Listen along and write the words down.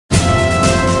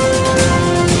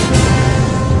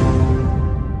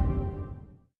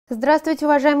Здравствуйте,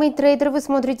 уважаемые трейдеры! Вы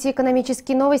смотрите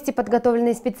экономические новости,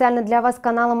 подготовленные специально для вас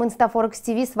каналом ИнстаФорекс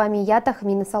ТВ. С вами я,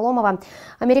 Тахмина Соломова.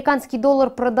 Американский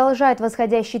доллар продолжает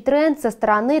восходящий тренд. Со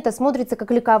стороны это смотрится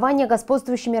как ликование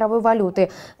господствующей мировой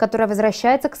валюты, которая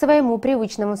возвращается к своему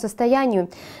привычному состоянию.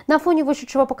 На фоне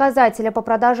вышедшего показателя по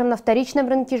продажам на вторичном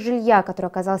рынке жилья, который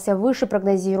оказался выше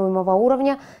прогнозируемого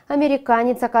уровня,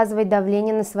 американец оказывает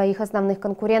давление на своих основных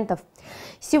конкурентов.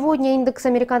 Сегодня индекс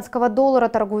американского доллара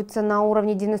торгуется на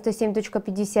уровне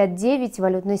 97.59.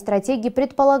 Валютные стратегии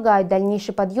предполагают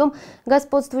дальнейший подъем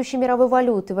господствующей мировой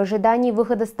валюты в ожидании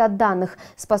выхода стат-данных,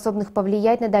 способных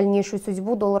повлиять на дальнейшую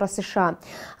судьбу доллара США.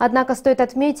 Однако стоит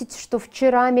отметить, что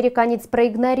вчера американец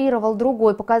проигнорировал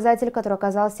другой показатель, который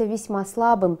оказался весьма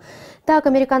слабым. Так,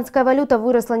 американская валюта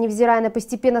выросла, невзирая на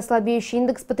постепенно слабеющий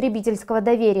индекс потребительского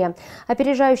доверия.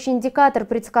 Опережающий индикатор,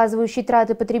 предсказывающий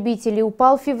траты потребителей,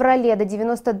 упал в феврале до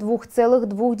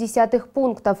 92,2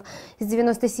 пунктов с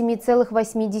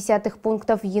 97,8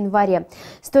 пунктов в январе.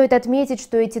 Стоит отметить,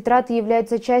 что эти траты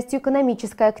являются частью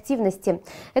экономической активности.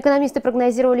 Экономисты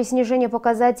прогнозировали снижение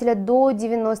показателя до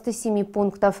 97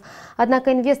 пунктов.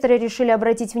 Однако инвесторы решили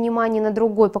обратить внимание на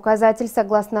другой показатель.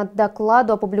 Согласно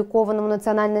докладу, опубликованному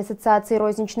Национальной ассоциацией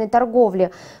розничной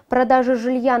торговли, продажи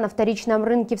жилья на вторичном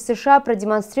рынке в США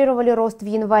продемонстрировали рост в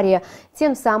январе,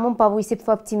 тем самым повысив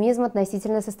оптимизм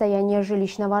относительно состояния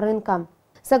жилищного рынка.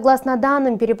 Согласно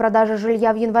данным, перепродажи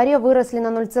жилья в январе выросли на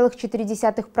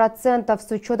 0,4%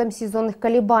 с учетом сезонных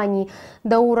колебаний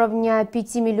до уровня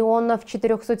 5 миллионов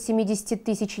 470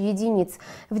 тысяч единиц.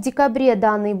 В декабре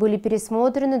данные были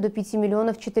пересмотрены до 5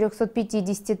 миллионов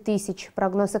 450 тысяч.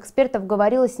 Прогноз экспертов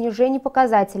говорил о снижении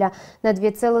показателя на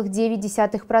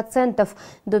 2,9%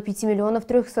 до 5 миллионов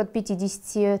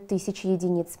 350 тысяч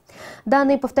единиц.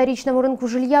 Данные по вторичному рынку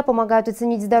жилья помогают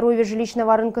оценить здоровье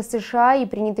жилищного рынка США и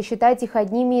принято считать их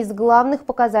одними из главных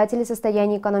показателей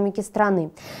состояния экономики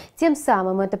страны. Тем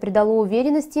самым это придало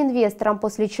уверенности инвесторам,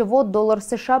 после чего доллар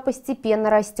США постепенно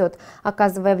растет,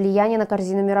 оказывая влияние на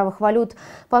корзину мировых валют.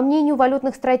 По мнению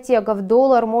валютных стратегов,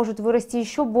 доллар может вырасти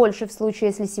еще больше в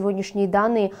случае, если сегодняшние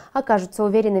данные окажутся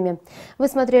уверенными. Вы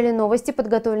смотрели новости,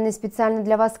 подготовленные специально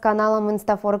для вас каналом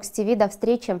ИнстаФорекс ТВ. До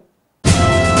встречи!